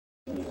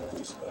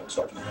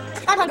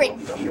I'm hungry.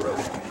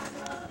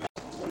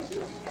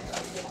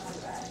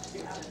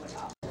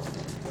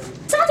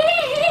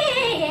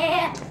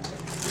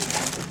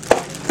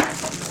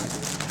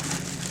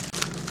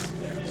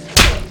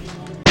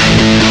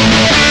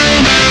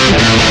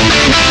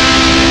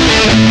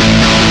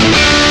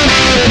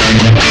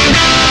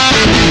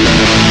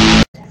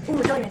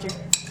 Ooh, Jolly Rancher.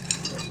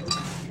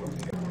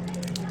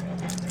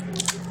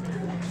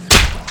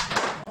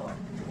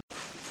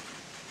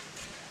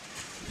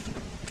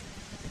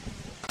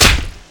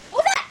 What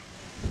was that?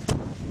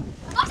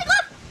 Boxing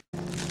glove!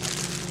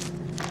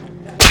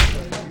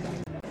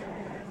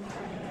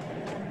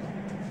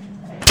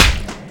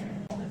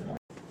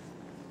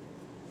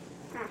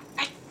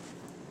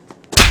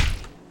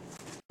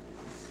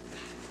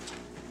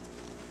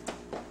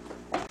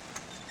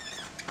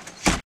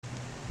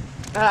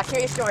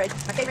 Curious storage.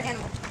 My favorite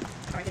animal.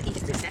 Alright, I'm gonna eat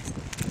this food next.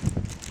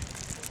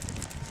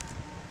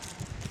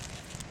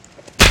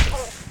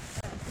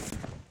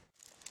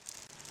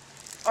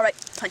 Alright,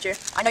 Puncher.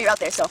 I know you're out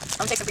there, so I'm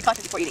gonna take some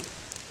precautions before eating.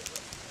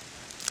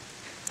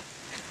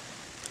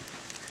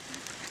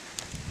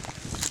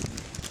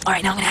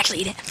 Alright, now I'm gonna actually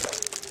eat it.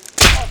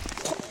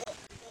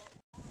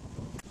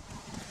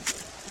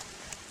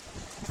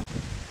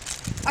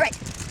 Alright,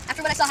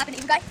 after what I saw happen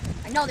to you guy,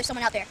 I know there's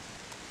someone out there.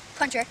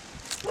 Puncher.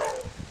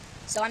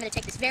 So I'm gonna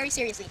take this very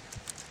seriously.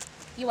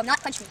 You will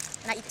not punch me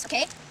when I eat this,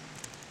 okay?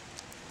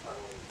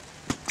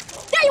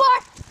 There you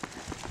are!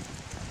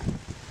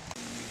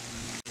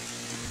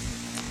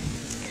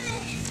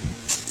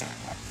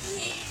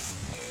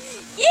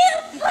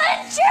 You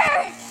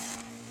puncher!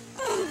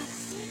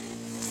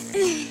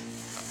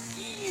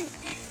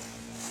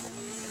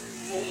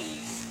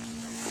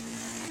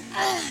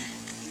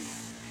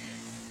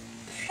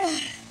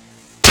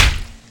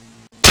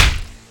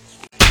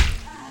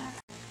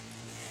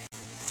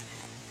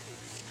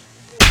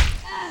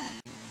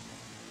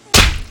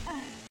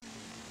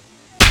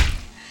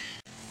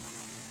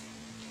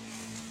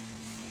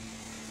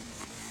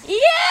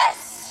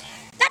 Yes!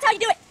 That's how you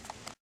do it!